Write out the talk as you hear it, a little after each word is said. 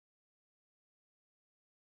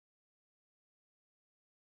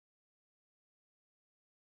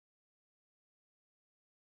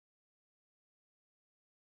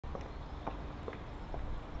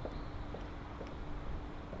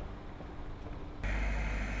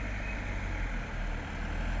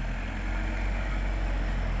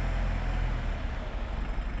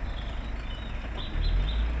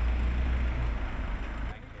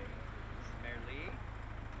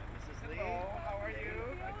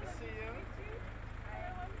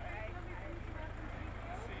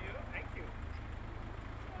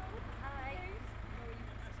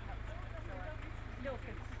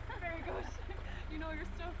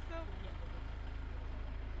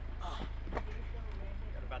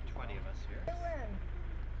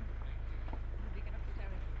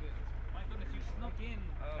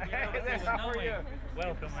are you?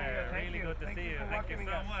 Welcome, Mayor. Really good to see you. Thank you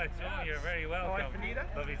so much. Oh, you're very welcome. Anita?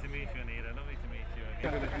 Lovely to meet you, Anita. Lovely to meet you.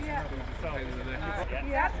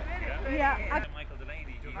 Michael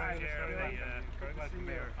Delaney, he's the chair of the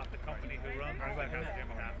mayor of the company who runs the broadcast on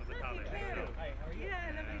behalf of the college.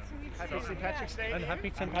 Happy St. Patrick's Day. And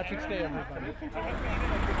happy St. Patrick's Day, everybody.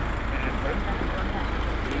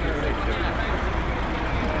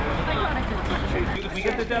 If we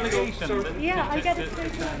get the delegation, yeah, I get it.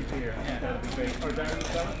 Here. Yeah, that'd be great. Or Darren,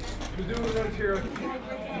 We're doing it right here.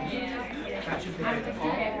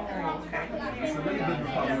 it's a really good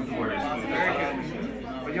problem with the words.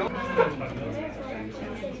 Very good.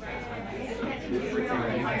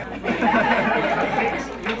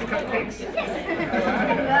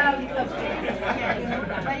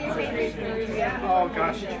 Oh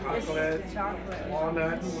gosh, chocolate,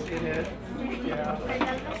 walnuts in it. Yeah.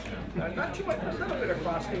 Not too much, a little bit of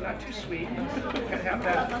frosting, not too sweet. Can have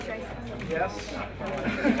that. Yes. I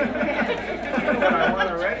know what I want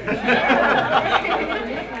already.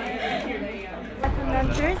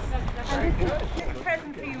 Members, and this is a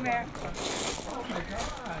present for you, Mayor.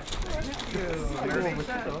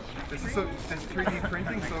 This is 3D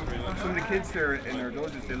printing, so some of the kids there in our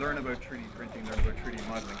villages, they learn about 3D printing, learn about 3D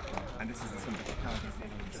modelling, and this is some of the technologies they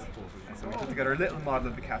use. And so we put together a little model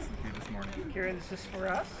of the castle for you this morning. Kieran, is this for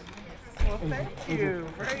us? Well, thank you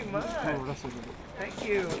very much. Thank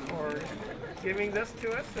you for giving this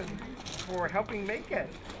to us and for helping make it.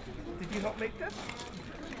 Did you help make this?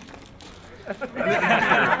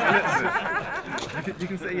 You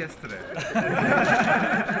can say yes to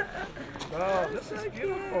that. Oh, this is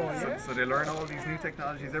beautiful. Yeah? So they learn all these new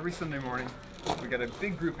technologies every Sunday morning. We got a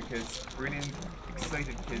big group of kids, really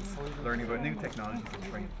excited kids, learning about new technologies and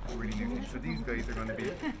trying really new things. So these guys are going to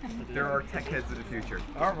be, they're our tech heads of the future.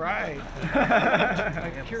 All right.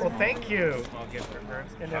 Well, thank you.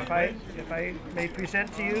 And if I may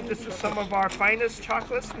present to you, this is some of our finest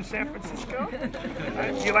chocolates from San Francisco.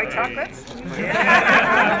 Do you like chocolates?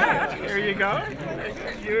 Yeah. Here you go.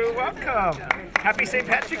 You're welcome. Happy St.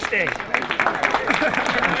 Patrick's Day.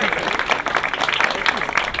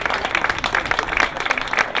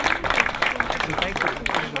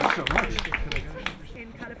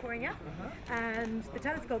 In California, and the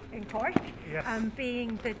telescope in Cork, Yes.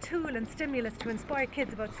 being the tool and stimulus to inspire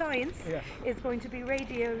kids about science, Yeah. is going to be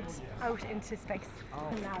radioed out into space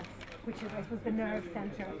and labs, which is, I suppose, the nerve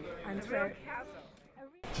centre. And where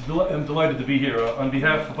I'm delighted to be here. On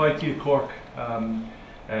behalf of IT at Cork and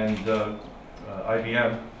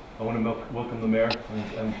IBM, I want to welcome the Mayor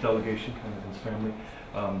and the delegation and his family.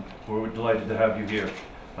 We're delighted to have you here.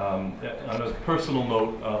 On a personal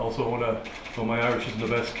note, also I want to, well, my Irish isn't the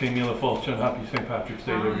best, Céimhíle Fáilte, happy St. Patrick's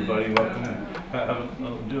Day to everybody. Welcome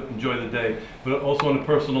and enjoy the day. But also on a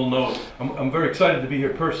personal note, I'm very excited to be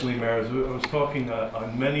here personally, Mayor. As I was talking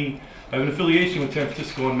on many, I have an affiliation with San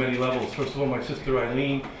Francisco on many levels. First of all, my sister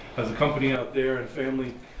Eileen has a company out there and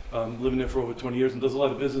family living there for over 20 years and does a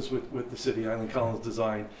lot of business with the city, Island Collins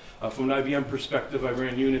Design. From an IBM perspective, I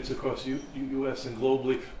ran units across U.S. and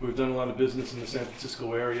globally. We've done a lot of business in the San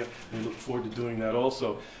Francisco area, and we look forward to doing that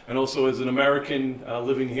also. And also as an American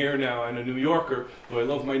living here now and a New Yorker, though I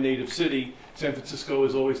love my native city, San Francisco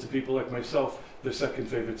is always to people like myself their second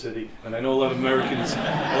favorite city. And I know a lot of Americans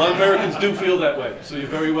do feel that way. So you're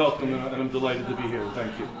very welcome, and I'm delighted to be here.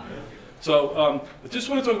 Thank you. So I just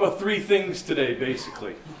want to talk about three things today,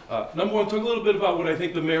 basically. Number one, talk a little bit about what I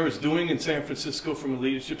think the mayor is doing in San Francisco from a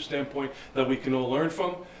leadership standpoint that we can all learn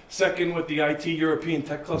from. Second, what the IT European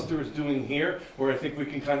Tech Cluster is doing here, where I think we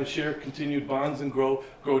can kind of share continued bonds and grow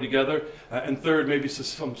together. And third, maybe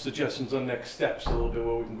some suggestions on next steps, a little bit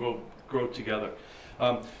where we can grow together.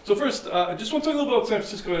 So first, I just want to talk a little about San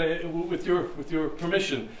Francisco with your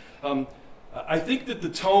permission. I think that the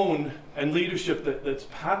tone and leadership that's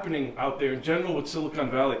happening out there in general with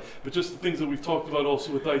Silicon Valley, but just the things that we've talked about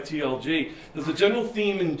also with ITLG, there's a general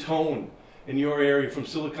theme and tone in your area from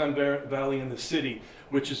Silicon Valley and the city,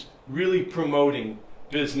 which is really promoting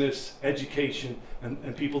business, education,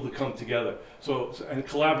 and people to come together. And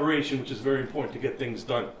collaboration, which is very important to get things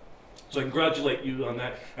done. So I congratulate you on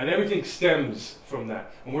that. And everything stems from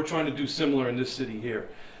that. And we're trying to do similar in this city here.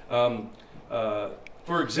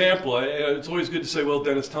 For example, it's always good to say, well,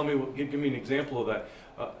 Dennis, give me an example of that.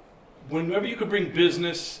 Whenever you can bring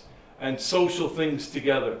business and social things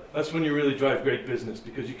together, that's when you really drive great business,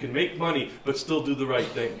 because you can make money but still do the right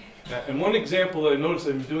thing. And one example that I noticed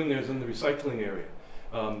I've been doing there is in the recycling area.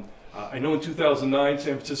 I know in 2009,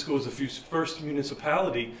 San Francisco was the first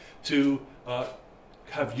municipality to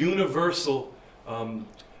have universal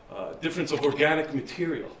difference of organic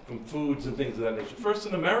material from foods and things of that nature. First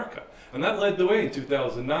in America, and that led the way in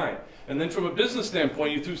 2009. And then from a business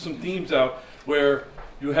standpoint, you threw some themes out where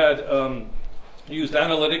you had used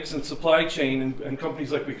analytics and supply chain, and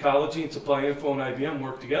companies like Recology and Supply Info and IBM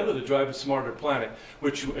work together to drive a smarter planet,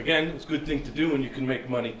 which again is a good thing to do when you can make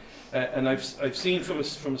money. And I've seen from a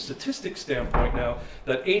statistics standpoint now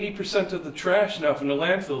that 80% of the trash now from the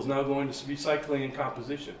landfill is now going to recycling and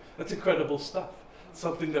composition. That's incredible stuff. It's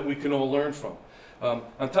something that we can all learn from.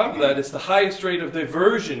 On top of that, it's the highest rate of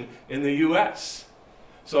diversion in the US.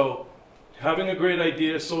 So having a great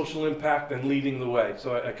idea, social impact, and leading the way.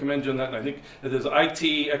 So I commend you on that, and I think that there's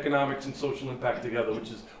IT, economics, and social impact together, which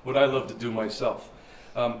is what I love to do myself.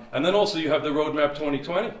 And then also you have the Roadmap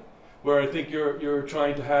 2020, where I think you're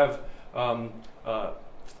trying to have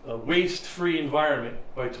a waste-free environment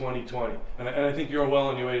by 2020. And I think you're well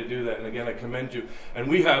on your way to do that, and again, I commend you. And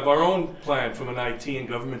we have our own plan from an IT and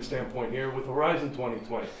government standpoint here with Horizon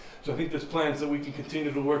 2020. So I think there's plans that we can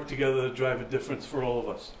continue to work together to drive a difference for all of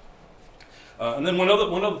us. And then one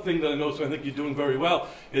other thing that I noticed I think you're doing very well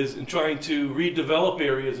is in trying to redevelop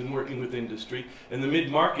areas and working with industry. In the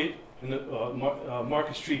mid-market, in the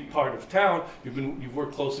Market Street part of town, you've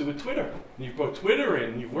worked closely with Twitter. And you've brought Twitter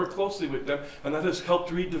in, and you've worked closely with them, and that has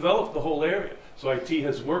helped redevelop the whole area. So IT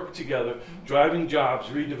has worked together, driving jobs,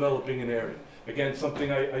 redeveloping an area. Again,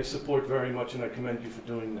 something I support very much, and I commend you for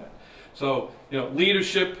doing that. So, you know,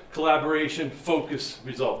 leadership, collaboration, focus,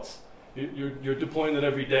 results. You're deploying that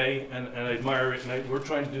every day, and I admire it, and we're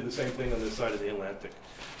trying to do the same thing on this side of the Atlantic.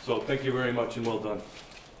 So thank you very much, and well done.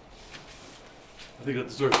 I think that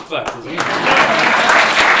deserves a clap, doesn't it?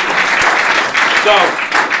 So,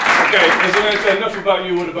 okay, as I mentioned, enough about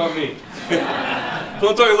you, what about me? So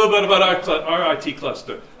I'll tell you a little bit about our IT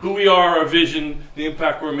cluster, who we are, our vision, the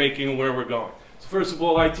impact we're making, and where we're going. First of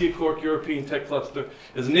all, IT Cork European Tech Cluster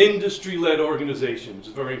is an industry-led organization, which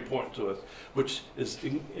is very important to us, which is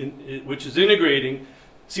integrating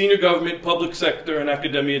senior government, public sector, and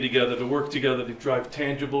academia together to work together to drive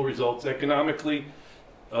tangible results economically,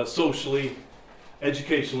 socially,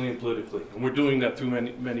 educationally, and politically. And we're doing that through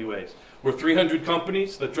many ways. We're 300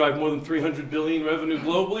 companies that drive more than 300 billion revenue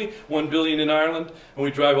globally, 1 billion in Ireland, and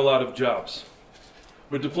we drive a lot of jobs.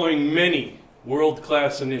 We're deploying many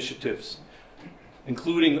world-class initiatives,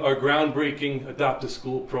 including our groundbreaking Adopt a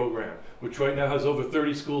School program, which right now has over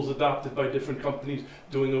 30 schools adopted by different companies,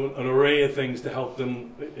 doing an array of things to help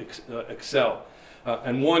them excel.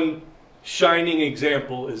 And one shining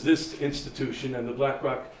example is this institution and the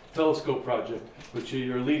Blackrock Telescope project, which are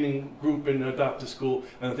your leading group in Adopt a School,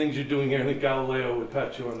 and the things you're doing here. I think Galileo would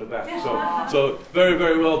pat you on the back. So very,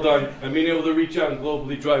 very well done. And being able to reach out and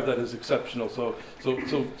globally drive that is exceptional.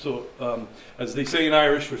 As they say in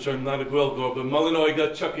Irish, which I'm not a Gaelgo, but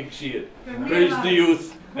Mullinoiga Chuckig Shiad. Praise the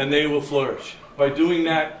youth, and they will flourish. By doing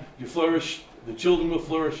that, you flourish, the children will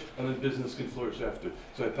flourish, and the business can flourish after.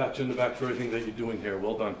 So I pat you on the back for everything that you're doing here.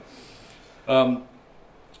 Well done.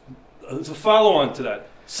 As a follow-on to that,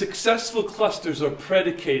 successful clusters are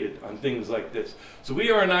predicated on things like this. So we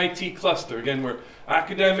are an IT cluster. Again, we're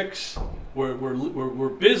academics, we're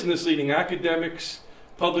business leading academics,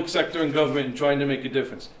 public sector, and government, and trying to make a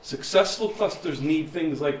difference. Successful clusters need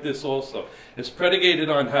things like this also. It's predicated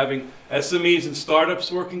on having SMEs and startups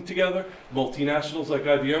working together, multinationals like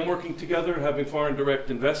IBM working together, and having foreign direct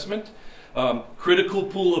investment. Critical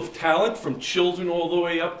pool of talent from children all the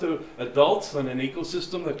way up to adults and an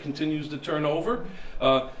ecosystem that continues to turn over.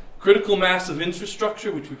 Critical mass of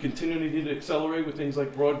infrastructure, which we continually need to accelerate with things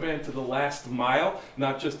like broadband to the last mile,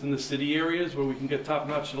 not just in the city areas where we can get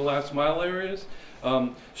top-notch to the last mile areas.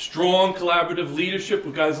 Strong collaborative leadership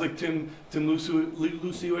with guys like Tim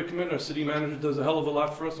Lucy-Wickman, our city manager, does a hell of a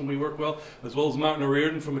lot for us, and we work well, as well as Martin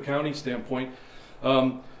O'Riordan from a county standpoint.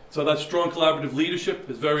 So that strong collaborative leadership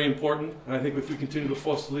is very important, and I think if we continue to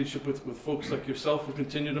foster leadership with folks like yourself, we'll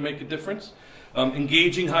continue to make a difference.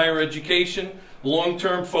 Engaging higher education,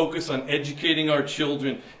 long-term focus on educating our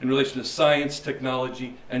children in relation to science,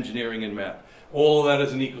 technology, engineering, and math. All of that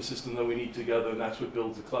is an ecosystem that we need together, and that's what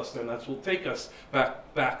builds a cluster, and that's what will take us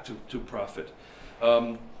back to profit.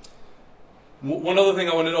 One other thing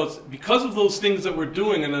I want to note is because of those things that we're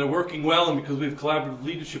doing and they're working well, and because we have collaborative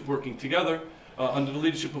leadership working together, under the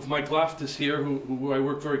leadership of Mike Loftus here, who I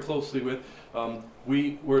work very closely with,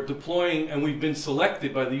 we were deploying, and we've been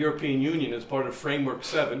selected by the European Union as part of Framework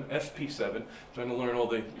 7, FP7, trying to learn all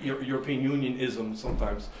the European Union isms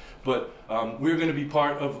sometimes, but we're going to be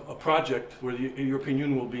part of a project where the European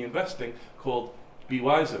Union will be investing called Be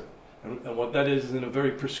Wiser. And what that is in a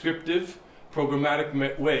very prescriptive,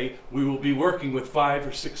 programmatic way, we will be working with 5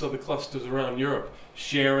 or 6 other clusters around Europe,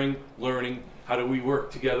 sharing, learning, How do we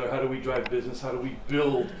work together? How do we drive business? How do we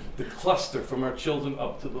build the cluster from our children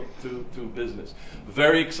up to business?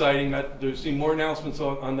 Very exciting. There's seen more announcements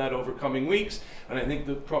on that over coming weeks, and I think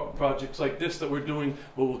the projects like this that we're doing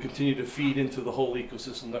will continue to feed into the whole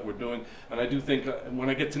ecosystem that we're doing. And I do think when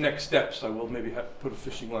I get to next steps, I will maybe put a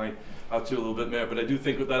fishing line out to you a little bit more, but I do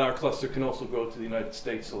think that our cluster can also grow to the United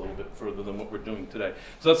States a little bit further than what we're doing today.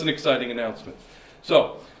 So that's an exciting announcement.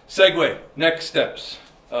 So, segue, next steps.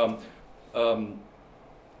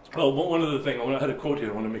 Well, one other thing, I had a quote here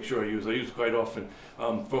I want to make sure I use it quite often.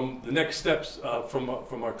 From the next steps, from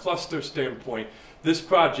our cluster standpoint, this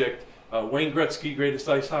project, Wayne Gretzky, greatest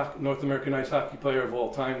North American ice hockey player of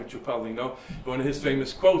all time, which you probably know, one of his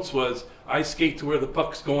famous quotes was, "I skate to where the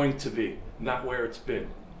puck's going to be, not where it's been."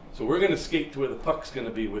 So we're going to skate to where the puck's going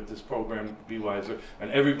to be with this program, Be Wiser,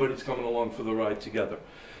 and everybody's coming along for the ride together.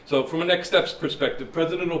 So from a next steps perspective,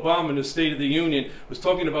 President Obama in his State of the Union was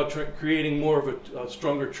talking about creating more of a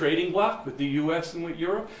stronger trading bloc with the US and with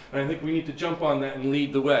Europe, and I think we need to jump on that and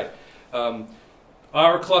lead the way.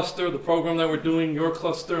 Our cluster, the program that we're doing, your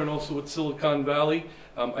cluster, and also with Silicon Valley,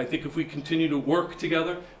 I think if we continue to work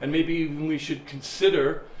together, and maybe even we should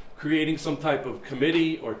consider creating some type of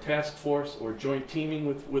committee or task force or joint teaming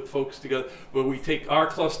with folks together, where we take our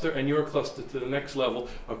cluster and your cluster to the next level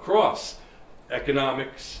across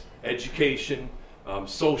economics, education,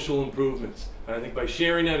 social improvements. And I think by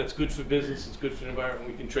sharing that, it's good for business, it's good for the environment,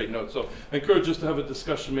 we can trade notes. So I encourage us to have a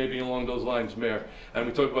discussion maybe along those lines, Mayor. And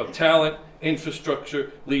we talk about talent,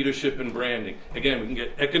 infrastructure, leadership, and branding. Again, we can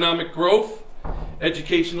get economic growth,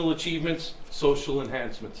 educational achievements, social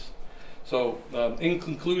enhancements. So in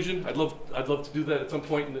conclusion, I'd love to do that at some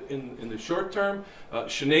point in the short term.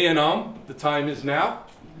 Shanae and the time is now.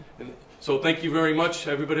 And so thank you very much.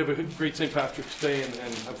 Everybody have a great St. Patrick's Day and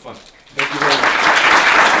have fun. Thank you very much.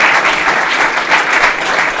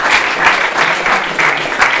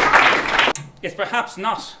 It's perhaps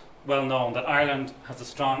not well known that Ireland has a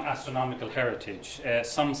strong astronomical heritage.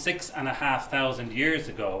 Some 6,500 years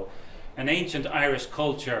ago, an ancient Irish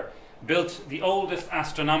culture built the oldest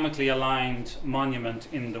astronomically aligned monument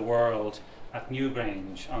in the world at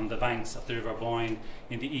Newgrange on the banks of the River Boyne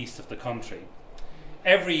in the east of the country.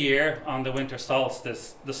 Every year on the winter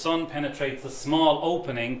solstice, the sun penetrates a small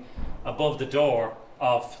opening above the door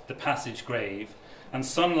of the passage grave, and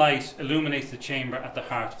sunlight illuminates the chamber at the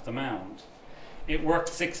heart of the mound. It worked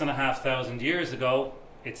 6,500 years ago,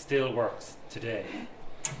 it still works today.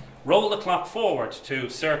 Roll the clock forward to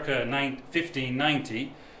circa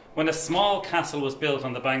 1590, when a small castle was built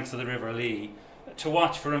on the banks of the River Lee to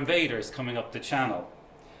watch for invaders coming up the channel.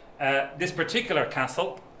 This particular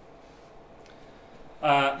castle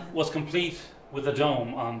was complete with a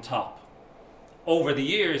dome on top. Over the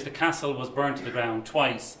years, the castle was burnt to the ground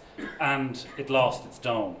twice and it lost its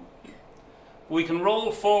dome. We can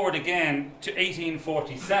roll forward again to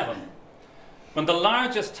 1847, when the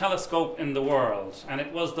largest telescope in the world, and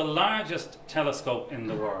it was the largest telescope in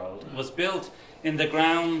the world, was built in the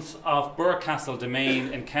grounds of Burcastle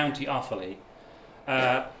Domain in County Offaly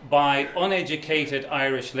by uneducated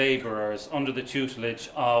Irish labourers under the tutelage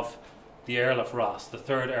of the Earl of Ross, the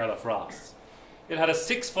third Earl of Ross. It had a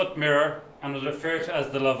 6-foot mirror and was referred to as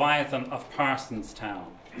the Leviathan of Parsonstown.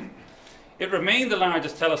 It remained the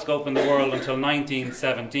largest telescope in the world until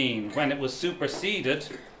 1917, when it was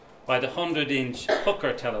superseded by the 100-inch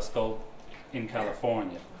Hooker telescope in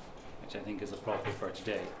California, which I think is appropriate for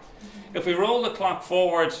today. If we roll the clock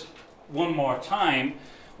forward one more time,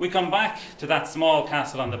 we come back to that small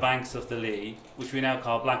castle on the banks of the Lee, which we now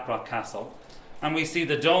call Blackrock Castle, and we see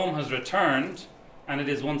the dome has returned, and it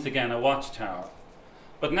is once again a watchtower.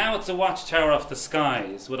 But now it's a watchtower of the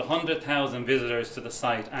skies, with 100,000 visitors to the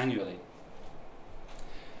site annually.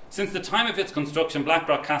 Since the time of its construction,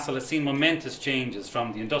 Blackrock Castle has seen momentous changes,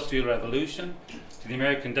 from the Industrial Revolution to the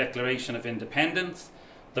American Declaration of Independence,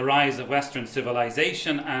 the rise of Western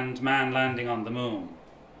civilization, and man landing on the moon.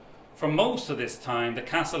 For most of this time, the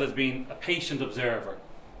castle has been a patient observer,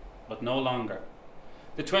 but no longer.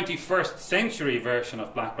 The 21st century version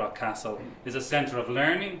of Blackrock Castle is a centre of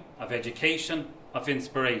learning, of education, of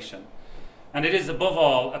inspiration, and it is above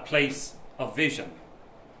all a place of vision.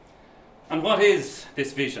 And what is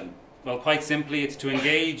this vision? Well, quite simply, it's to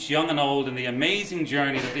engage young and old in the amazing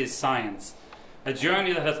journey that is science, a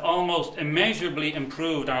journey that has almost immeasurably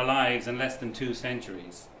improved our lives in less than 2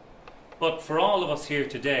 centuries. But for all of us here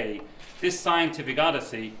today, this scientific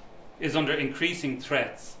odyssey is under increasing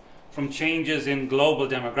threats from changes in global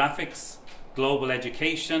demographics, global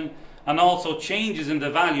education, and also changes in the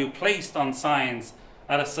value placed on science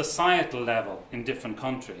at a societal level in different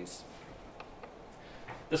countries.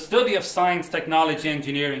 The study of science, technology,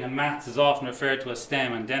 engineering and maths is often referred to as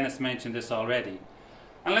STEM, and Dennis mentioned this already.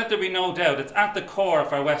 And let there be no doubt, it's at the core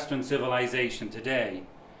of our Western civilization today.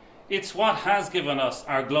 It's what has given us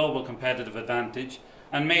our global competitive advantage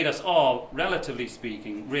and made us all, relatively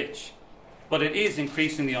speaking, rich. But it is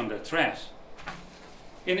increasingly under threat.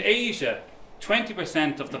 In Asia,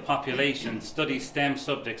 20% of the population studies STEM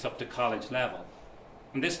subjects up to college level,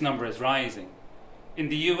 and this number is rising. In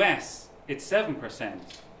the US, it's 7%,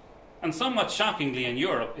 and somewhat shockingly in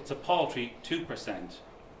Europe, it's a paltry 2%.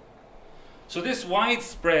 So this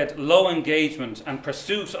widespread low engagement and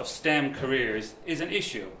pursuit of STEM careers is an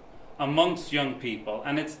issue amongst young people,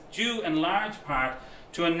 and it's due in large part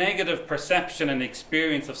to a negative perception and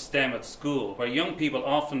experience of STEM at school, where young people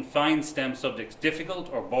often find STEM subjects difficult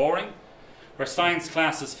or boring, where science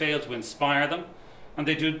classes fail to inspire them, and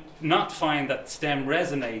they do not find that STEM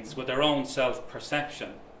resonates with their own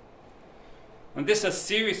self-perception. And this has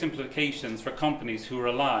serious implications for companies who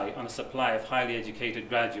rely on a supply of highly educated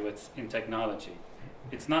graduates in technology.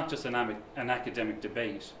 It's not just an academic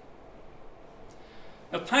debate.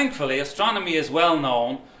 Now, thankfully, astronomy is well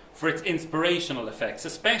known for its inspirational effects,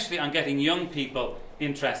 especially on getting young people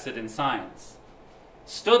interested in science.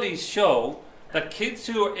 Studies show that kids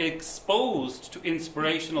who are exposed to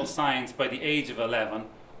inspirational science by the age of 11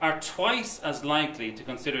 are twice as likely to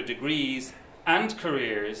consider degrees and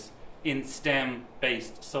careers in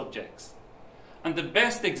STEM-based subjects. And the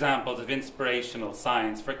best examples of inspirational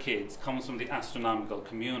science for kids comes from the astronomical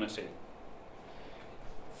community.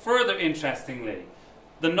 Further interestingly,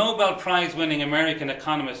 the Nobel Prize-winning American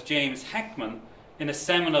economist James Heckman, in a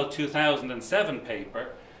seminal 2007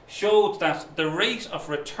 paper, showed that the rate of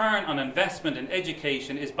return on investment in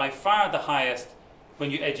education is by far the highest when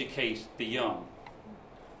you educate the young.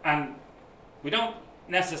 And we don't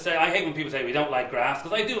necessarily, I hate when people say we don't like graphs,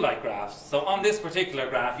 because I do like graphs. So on this particular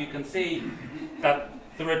graph you can see that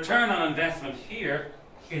the return on investment here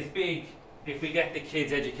is big if we get the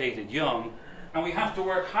kids educated young, and we have to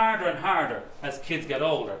work harder and harder as kids get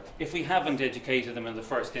older if we haven't educated them in the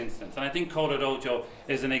first instance. And I think Coda Dojo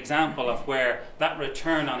is an example of where that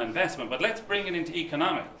return on investment, but let's bring it into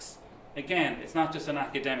economics. Again, it's not just an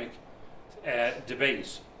academic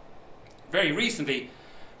debate. Very recently,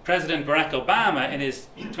 President Barack Obama, in his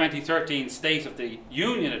 2013 State of the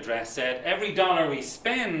Union address, said, "Every dollar we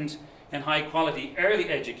spend in high-quality early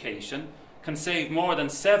education can save more than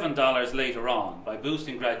 $7 later on by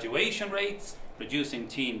boosting graduation rates, reducing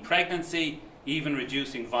teen pregnancy, even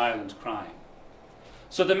reducing violent crime."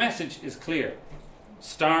 So the message is clear.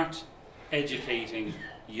 Start educating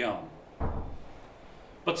young.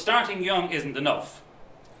 But starting young isn't enough.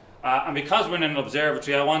 And because we're in an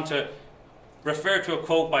observatory, I want to refer to a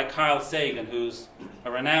quote by Carl Sagan, who's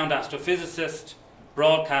a renowned astrophysicist,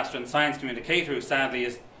 broadcaster and science communicator who sadly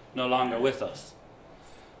is no longer with us.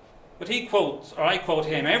 But he quotes, or I quote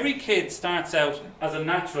him, "Every kid starts out as a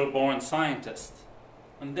natural-born scientist,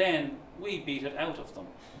 and then we beat it out of them.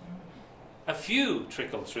 A few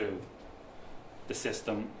trickle through the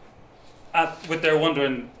system with their wonder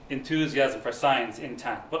and enthusiasm for science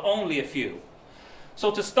intact, but only a few. So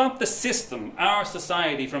to stop the system, our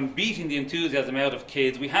society, from beating the enthusiasm out of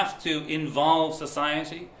kids, we have to involve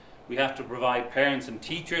society, we have to provide parents and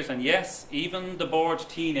teachers, and yes, even the bored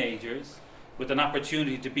teenagers, with an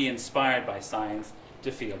opportunity to be inspired by science,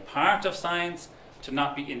 to feel part of science, to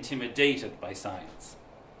not be intimidated by science."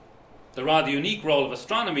 The rather unique role of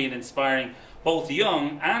astronomy in inspiring both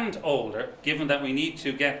young and older, given that we need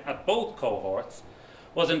to get at both cohorts,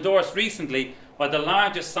 was endorsed recently by the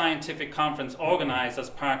largest scientific conference organised as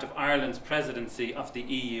part of Ireland's presidency of the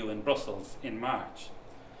EU in Brussels in March.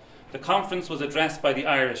 The conference was addressed by the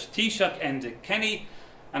Irish Taoiseach Enda Kenny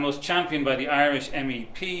and was championed by the Irish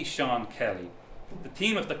MEP Sean Kelly. The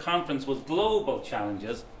theme of the conference was Global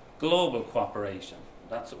Challenges, Global Cooperation.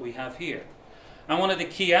 That's what we have here. And one of the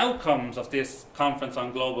key outcomes of this conference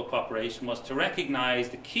on global cooperation was to recognise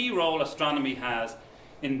the key role astronomy has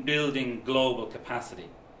in building global capacity.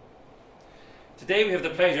 Today we have the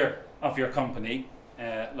pleasure of your company,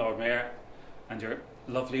 Lord Mayor, and your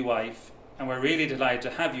lovely wife, and we're really delighted to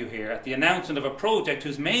have you here at the announcement of a project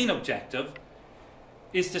whose main objective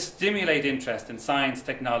is to stimulate interest in science,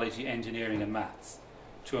 technology, engineering and maths,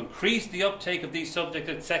 to increase the uptake of these subjects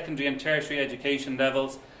at secondary and tertiary education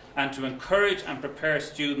levels, and to encourage and prepare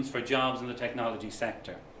students for jobs in the technology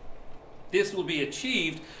sector. This will be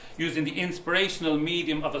achieved using the inspirational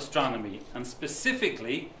medium of astronomy, and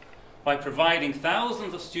specifically by providing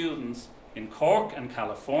thousands of students in Cork and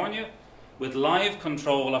California with live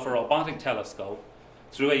control of a robotic telescope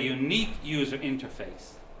through a unique user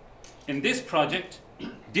interface. In this project,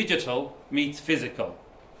 digital meets physical,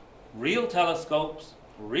 Real telescopes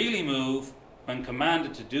really move when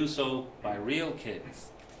commanded to do so by real kids.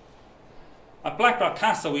 At Blackrock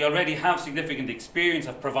Castle, we already have significant experience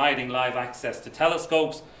of providing live access to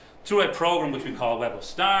telescopes through a program which we call Web of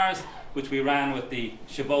Stars, which we ran with the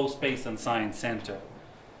Chabot Space and Science Centre.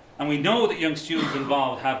 And we know that young students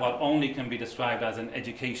involved had what only can be described as an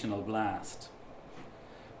educational blast.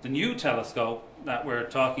 The new telescope that we're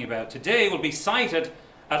talking about today will be sited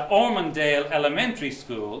at Ormondale Elementary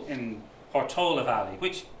School in Portolo Valley,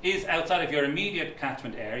 which is outside of your immediate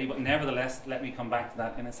catchment area, but nevertheless, let me come back to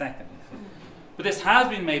that in a second. But this has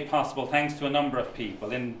been made possible thanks to a number of people.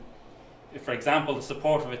 For example, the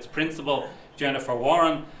support of its principal, Jennifer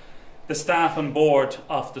Warren, the staff and board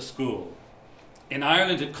of the school. In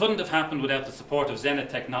Ireland, it couldn't have happened without the support of Zenith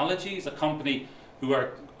Technologies, a company who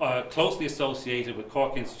are closely associated with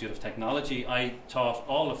Cork Institute of Technology. I taught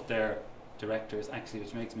all of their directors, actually,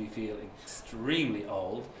 which makes me feel extremely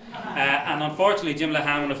old. And unfortunately, Jim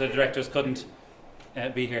Lehan, one of the directors, couldn't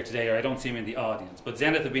be here today, or I don't see him in the audience. But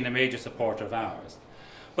Zenith have been a major supporter of ours.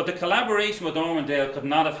 But the collaboration with Ormondale could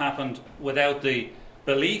not have happened without the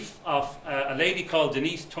belief of a lady called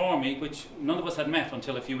Denise Tormey, which none of us had met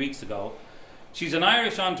until a few weeks ago. She's an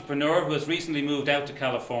Irish entrepreneur who has recently moved out to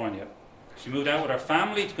California. She moved out with her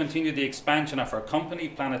family to continue the expansion of her company,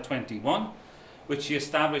 Planet 21, which she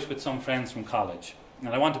established with some friends from college. And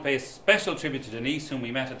I want to pay a special tribute to Denise, whom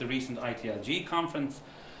we met at the recent ITLG conference,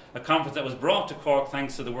 a conference that was brought to Cork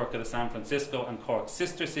thanks to the work of the San Francisco and Cork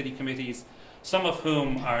sister city committees, some of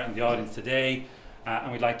whom are in the audience today,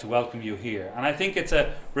 and we'd like to welcome you here. And I think it's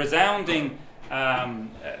a resounding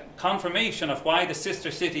confirmation of why the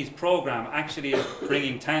Sister Cities program actually is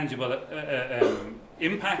bringing tangible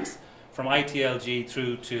impacts from ITLG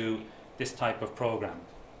through to this type of program.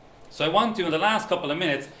 So I want to, in the last couple of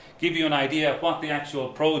minutes, give you an idea of what the actual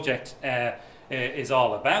project is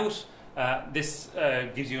all about. This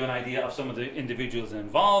gives you an idea of some of the individuals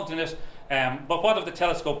involved in it. But what of the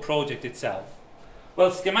telescope project itself?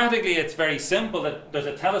 Well, schematically it's very simple. That there's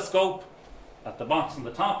a telescope at the box on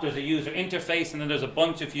the top, there's a user interface, and then there's a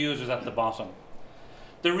bunch of users at the bottom.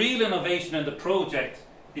 The real innovation in the project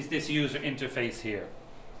is this user interface here.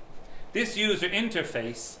 This user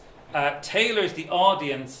interface tailors the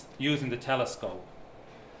audience using the telescope.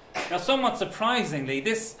 Now, somewhat surprisingly,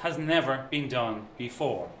 this has never been done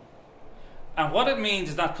before. And what it means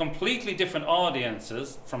is that completely different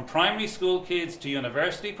audiences, from primary school kids to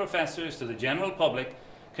university professors to the general public,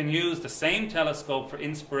 can use the same telescope for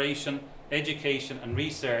inspiration, education and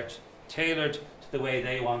research, tailored to the way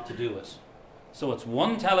they want to do it. So it's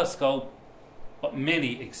one telescope, but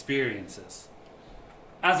many experiences.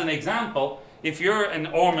 As an example, if you're in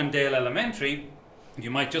Ormondale Elementary, you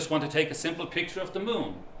might just want to take a simple picture of the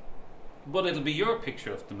moon. But it'll be your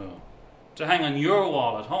picture of the moon, to hang on your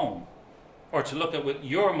wall at home, or to look at with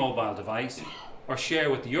your mobile device, or share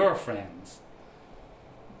with your friends.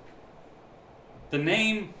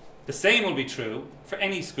 The same will be true for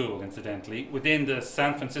any school, incidentally, within the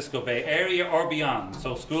San Francisco Bay Area or beyond,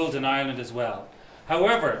 so schools in Ireland as well.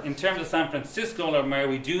 However, in terms of San Francisco, Lord Mayor,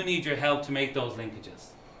 we do need your help to make those linkages.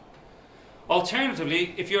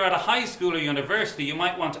 Alternatively, if you're at a high school or university, you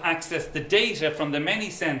might want to access the data from the many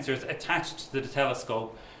sensors attached to the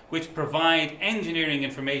telescope, which provide engineering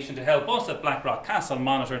information to help us at Blackrock Castle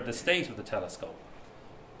monitor the state of the telescope.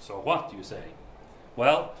 So what do you say?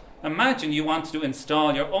 Well, imagine you want to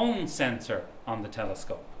install your own sensor on the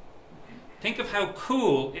telescope. Think of how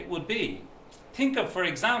cool it would be. Think of, for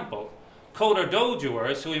example, coder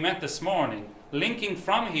dojoers who we met this morning, linking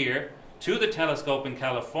from here to the telescope in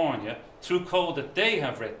California through code that they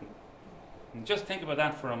have written. And just think about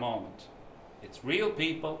that for a moment. It's real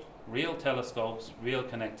people, real telescopes, real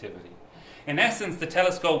connectivity. In essence, the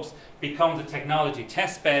telescopes become the technology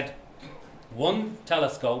testbed, one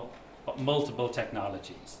telescope, but multiple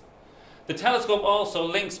technologies. The telescope also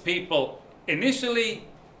links people initially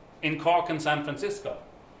in Cork and San Francisco.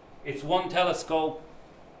 It's one telescope,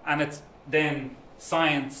 and it's then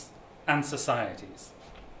science and societies.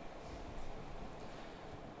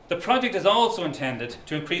 The project is also intended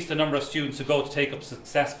to increase the number of students who go to take up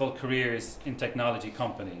successful careers in technology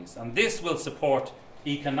companies, and this will support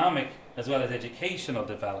economic as well as educational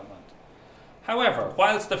development. However,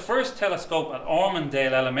 whilst the first telescope at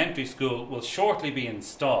Ormondale Elementary School will shortly be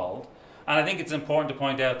installed, and I think it's important to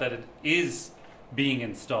point out that it is being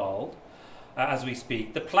installed as we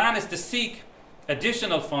speak, the plan is to seek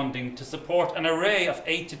additional funding to support an array of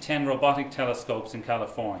 8 to 10 robotic telescopes in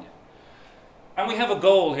California. And we have a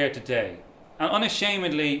goal here today, and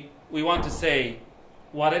unashamedly we want to say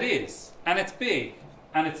what it is, and it's big.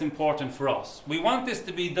 and it's important for us. We want this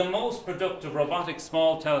to be the most productive robotic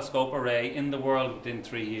small telescope array in the world within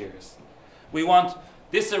 3 years. We want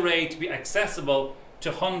this array to be accessible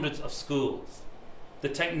to hundreds of schools. The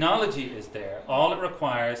technology is there. All it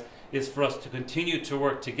requires is for us to continue to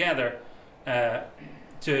work together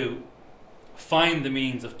to find the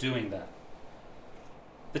means of doing that.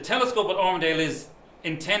 The telescope at Ormondale is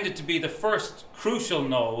intended to be the first crucial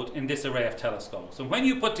node in this array of telescopes. And when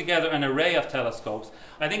you put together an array of telescopes,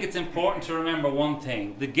 I think it's important to remember one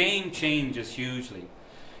thing. The game changes hugely.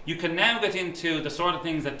 You can now get into the sort of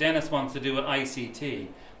things that Dennis wants to do at ICT,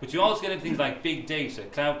 but you also get into things like big data,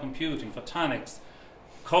 cloud computing, photonics,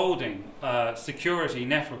 coding, security,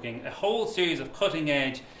 networking, a whole series of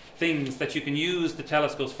cutting-edge things that you can use the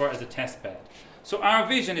telescopes for as a test bed. So our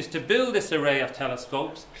vision is to build this array of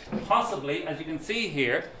telescopes, possibly, as you can see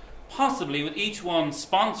here, possibly with each one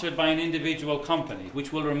sponsored by an individual company,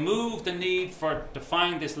 which will remove the need to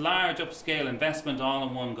find this large upscale investment all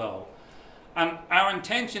in one go. And our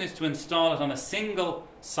intention is to install it on a single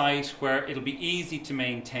site where it'll be easy to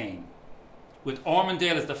maintain. With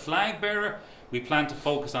Ormondale as the flag bearer, we plan to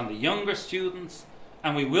focus on the younger students,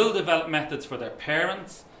 and we will develop methods for their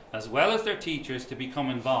parents as well as their teachers to become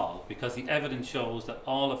involved, because the evidence shows that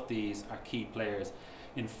all of these are key players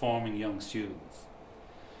in forming young students.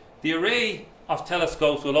 The array of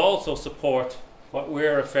telescopes will also support what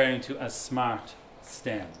we're referring to as smart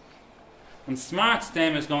STEM. And smart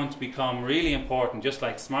STEM is going to become really important, just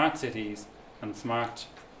like smart cities and smart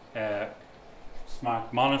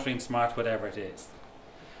monitoring, smart whatever it is.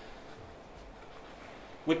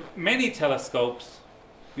 With many telescopes,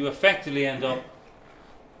 you effectively end up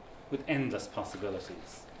with endless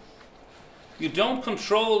possibilities. You don't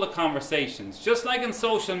control the conversations. Just like in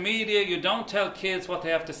social media, you don't tell kids what they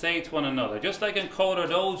have to say to one another. Just like in Coder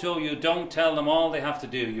Dojo, you don't tell them all they have to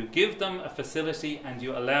do. You give them a facility and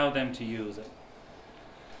you allow them to use it.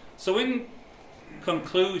 So in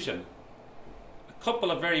conclusion, a couple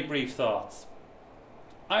of very brief thoughts.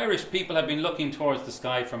 Irish people have been looking towards the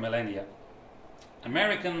sky for millennia.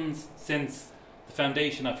 Americans since the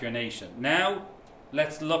foundation of your nation. Now,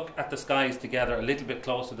 let's look at the skies together a little bit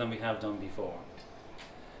closer than we have done before.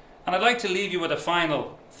 And I'd like to leave you with a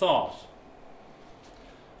final thought.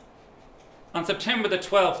 On September the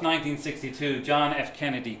 12th, 1962, John F.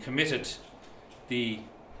 Kennedy committed the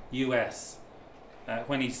US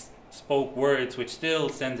when he spoke words which still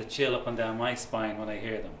sends a chill up and down my spine when I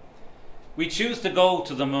hear them. We choose to go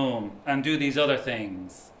to the moon and do these other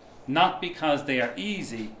things, not because they are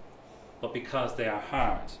easy, but because they are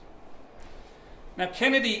hard. Now,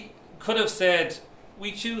 Kennedy could have said,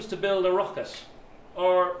 we choose to build a rocket,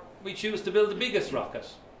 or we choose to build the biggest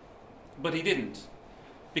rocket. But he didn't,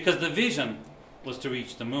 because the vision was to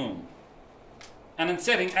reach the moon. And in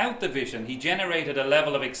setting out the vision, he generated a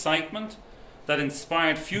level of excitement that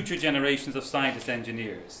inspired future generations of scientists and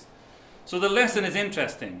engineers. So the lesson is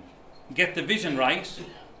interesting. Get the vision right,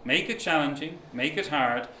 make it challenging, make it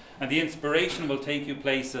hard, and the inspiration will take you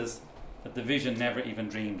places that the vision never even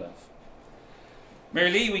dreamed of. Mayor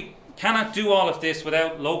Lee, we cannot do all of this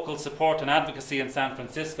without local support and advocacy in San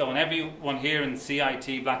Francisco, and everyone here in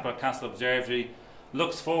CIT Blackrock Castle Observatory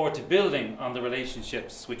looks forward to building on the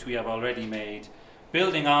relationships which we have already made,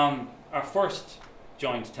 building on our first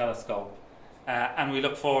joint telescope, and we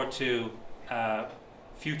look forward to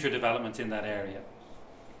future developments in that area.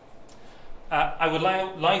 I would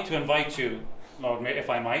like to invite you, Lord Mayor, if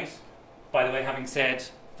I might, by the way, having said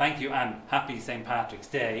thank you and happy St. Patrick's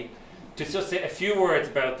Day, to just say a few words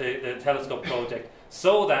about the telescope project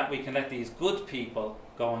so that we can let these good people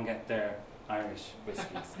go and get their Irish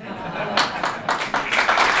whiskies.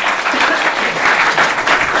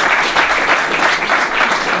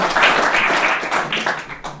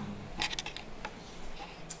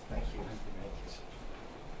 Thank you.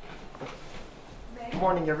 Good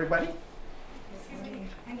morning, everybody.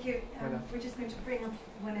 Thank you. We're just going to bring up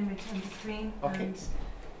one image on the screen. Okay.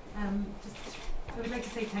 And I would like to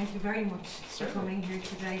say thank you very much for coming here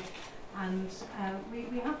today. And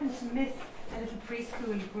we happened to miss a little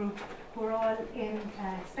preschool group who are all in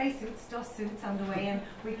spacesuits, dust suits on the way, and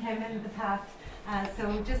we came in the path.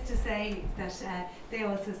 So just to say that they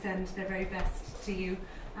also send their very best to you,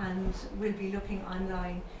 and we'll be looking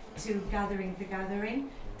online to Gathering the Gathering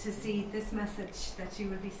to see this message that you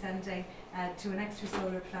will be sending to an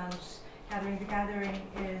extrasolar planet. Gathering the Gathering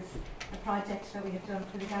is a project that we have done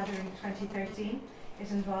for the Gathering 2013. It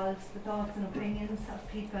involves the thoughts and opinions of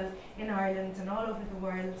people in Ireland and all over the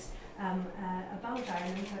world about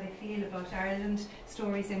Ireland, how they feel about Ireland,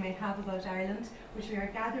 stories they may have about Ireland, which we are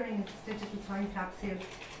gathering in this digital time capsule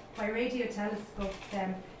By radio telescope,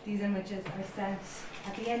 then, these images are sent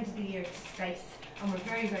at the end of the year to space, and we're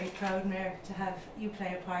very, very proud, Mayor, to have you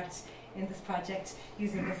play a part in this project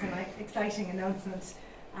using this exciting announcement.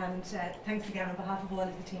 And thanks again on behalf of all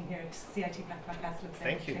of the team here at CIT Blackrock Castle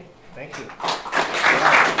Observatory. Thank you. Thank you.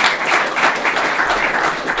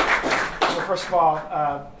 So first of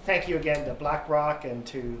all, thank you again to Blackrock and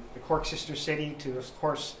to the Cork Sister City, to, of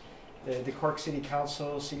course, the Cork City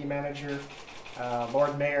Council, City Manager,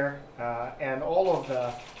 Lord Mayor, and all of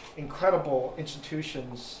the incredible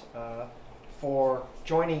institutions for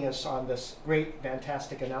joining us on this great,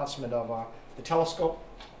 fantastic announcement of the telescope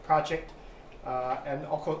project. And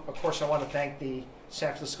of course, I want to thank the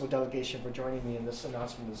San Francisco delegation for joining me in this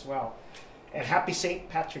announcement as well. And happy St.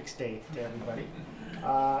 Patrick's Day to everybody.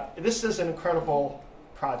 This is an incredible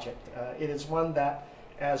project. It is one that,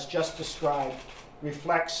 as just described,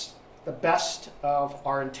 reflects the best of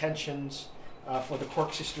our intentions for the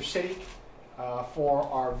Cork Sister City, for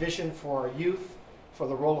our vision for our youth, for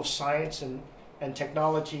the role of science and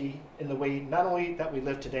technology in the way not only that we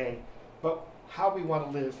live today, but how we want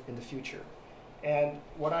to live in the future. And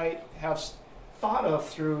what I have thought of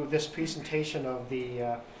through this presentation of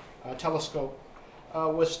the telescope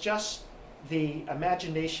was just the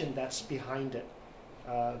imagination that's behind it.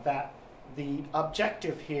 That the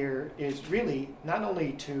objective here is really not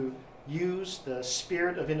only to use the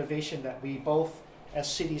spirit of innovation that we both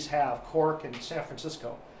as cities have, Cork and San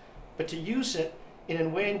Francisco, but to use it in a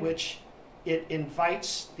way in which it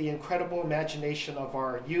invites the incredible imagination of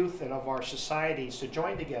our youth and of our societies to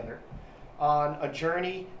join together on a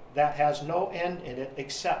journey that has no end in it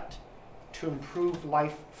except to improve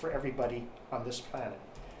life for everybody on this planet.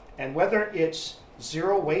 And whether it's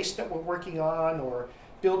zero waste that we're working on, or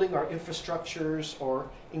building our infrastructures, or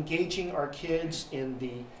engaging our kids in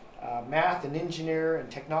the math and engineer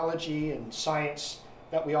and technology and science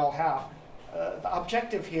that we all have, the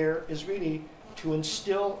objective here is really to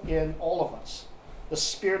instill in all of us the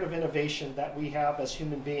spirit of innovation that we have as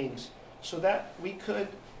human beings, so that we could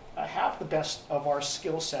have the best of our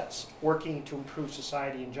skill sets working to improve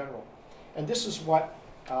society in general. And this is what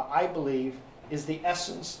I believe is the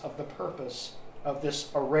essence of the purpose of this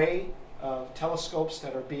array of telescopes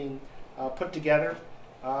that are being put together,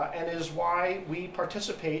 and is why we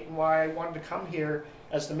participate and why I wanted to come here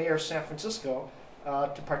as the Mayor of San Francisco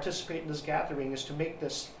to participate in this gathering, is to make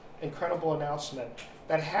this incredible announcement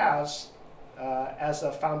that has as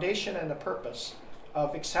a foundation and a purpose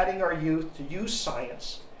of exciting our youth to use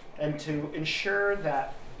science and to ensure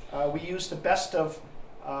that we use the best of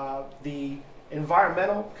the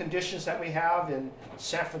environmental conditions that we have in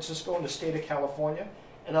San Francisco and the state of California,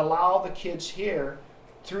 and allow the kids here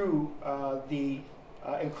through the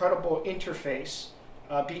incredible interface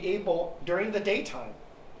be able, during the daytime,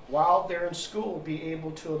 while they're in school, be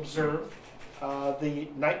able to observe the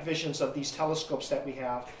night visions of these telescopes that we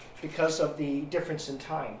have because of the difference in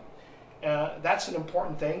time. That's an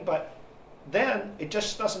important thing, but then it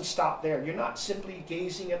just doesn't stop there. You're not simply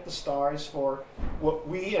gazing at the stars for what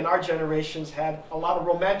we in our generations had a lot of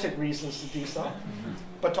romantic reasons to do so,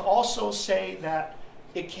 but to also say that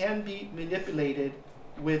it can be manipulated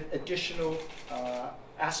with additional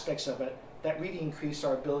aspects of it that really increase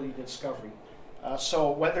our ability to discovery. So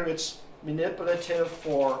whether it's manipulative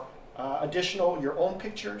for additional your own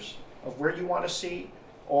pictures of where you want to see,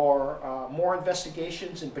 or more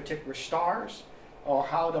investigations in particular stars, or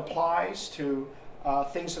how it applies to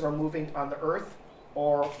things that are moving on the Earth,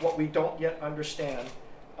 or what we don't yet understand.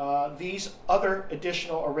 These other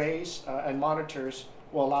additional arrays and monitors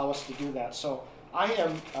will allow us to do that. So I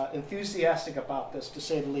am enthusiastic about this, to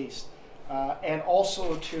say the least. And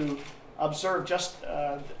also to observe just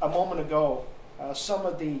a moment ago some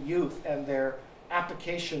of the youth and their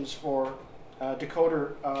applications for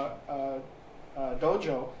Decoder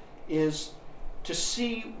Dojo is to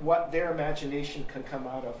see what their imagination can come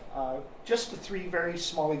out of. Just the three very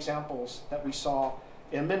small examples that we saw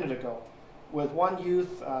a minute ago, with one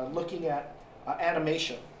youth looking at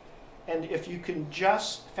animation. And if you can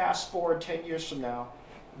just fast forward 10 years from now,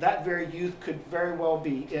 that very youth could very well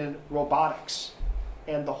be in robotics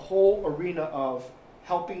and the whole arena of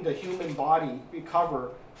helping the human body recover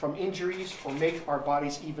from injuries or make our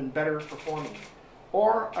bodies even better performing.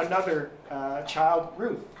 Or another child,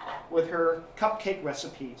 Ruth, with her cupcake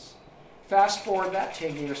recipes. Fast forward that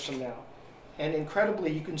 10 years from now, and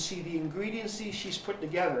incredibly you can see the ingredients she's put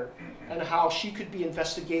together and how she could be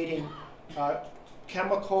investigating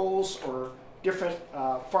chemicals or different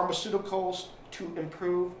pharmaceuticals to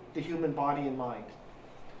improve the human body and mind.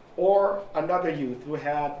 Or another youth who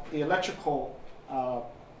had the electrical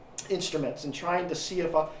instruments and trying to see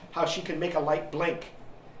if, how she could make a light blink.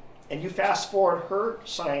 And you fast forward her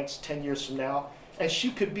science 10 years from now, and she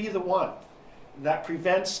could be the one that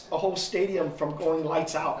prevents a whole stadium from going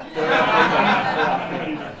lights out.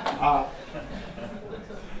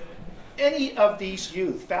 Any of these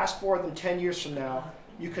youth, fast forward them 10 years from now,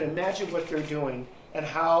 you can imagine what they're doing and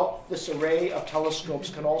how this array of telescopes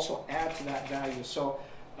can also add to that value. So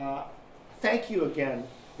thank you again,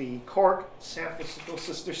 the Cork San Francisco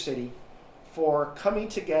sister city, for coming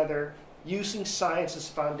together, using science as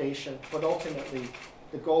foundation, but ultimately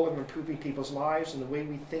the goal of improving people's lives and the way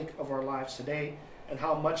we think of our lives today and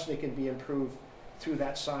how much they can be improved through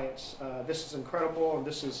that science. This is incredible, and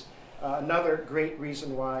this is another great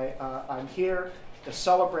reason why I'm here to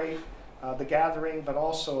celebrate the gathering, but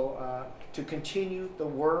also to continue the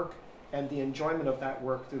work and the enjoyment of that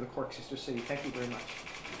work through the Cork Sister City. Thank you very much.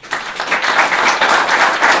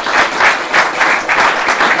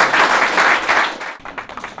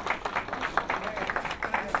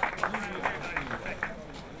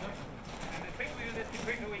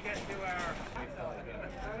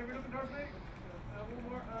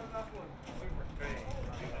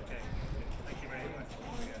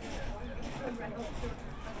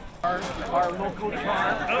 Our local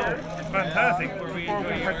charm. Oh, fantastic.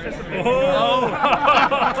 Participate. Oh!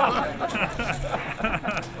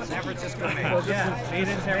 San Francisco Mayor. Made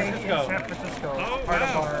in San Francisco. San Francisco. Oh, Part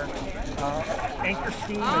of our anchor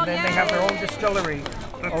steam, and then they have their own distillery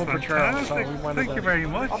over Charles. So we wanted Thank you very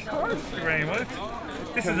much. Of course. Thank you very much.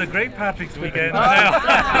 This is a great Patrick's weekend now.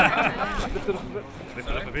 Lift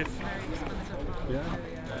it up a bit. Yeah.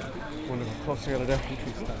 Wonderful. Close together there.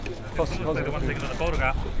 Close. I want to take another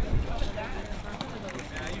photograph.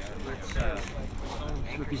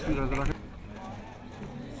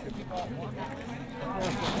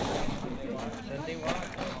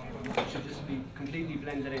 Should just be completely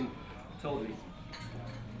blended in, totally.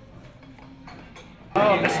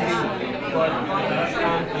 Oh, this is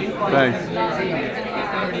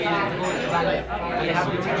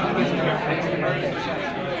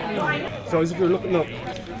So as if you're looking up.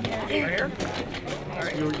 here.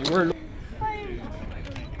 You were looking.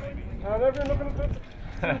 And everyone looking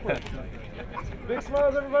at this. Big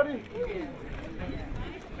smiles, everybody.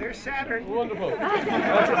 There's Saturn. Wonderful. That's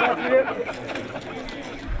exactly it.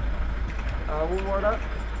 One more of that.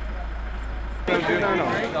 There you go.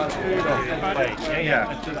 Yeah.